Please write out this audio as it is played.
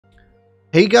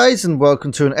Hey guys, and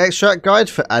welcome to an extract guide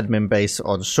for admin base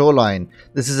on Shoreline.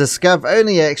 This is a scav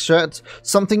only extract.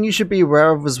 Something you should be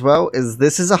aware of as well is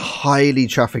this is a highly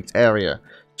trafficked area.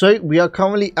 So we are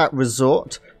currently at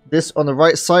resort. This on the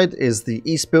right side is the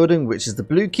east building, which is the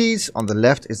blue keys. On the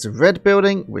left is the red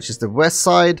building, which is the west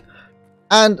side.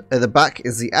 And at the back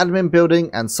is the admin building,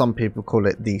 and some people call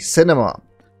it the cinema.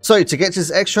 So to get to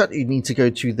this extract, you need to go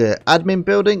to the admin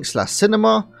building /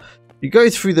 cinema. You go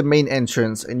through the main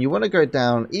entrance and you want to go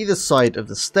down either side of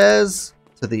the stairs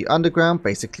to the underground,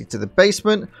 basically to the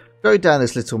basement. Go down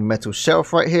this little metal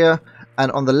shelf right here,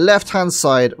 and on the left hand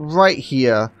side right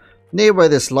here near where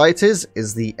this light is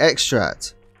the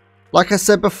extract. Like I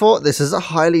said before, this is a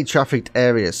highly trafficked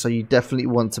area, so you definitely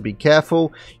want to be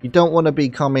careful. You don't want to be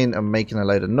coming and making a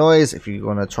load of noise if you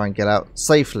want to try and get out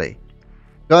safely.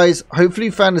 Guys, hopefully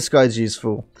you found this guide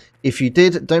useful. If you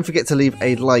did, don't forget to leave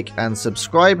a like and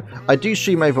subscribe. I do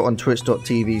stream over on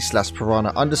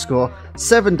twitch.tv/piranha_,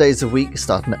 7 days a week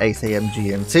starting at 8 AM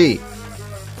GMT.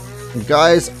 And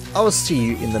guys, I will see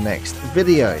you in the next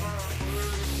video.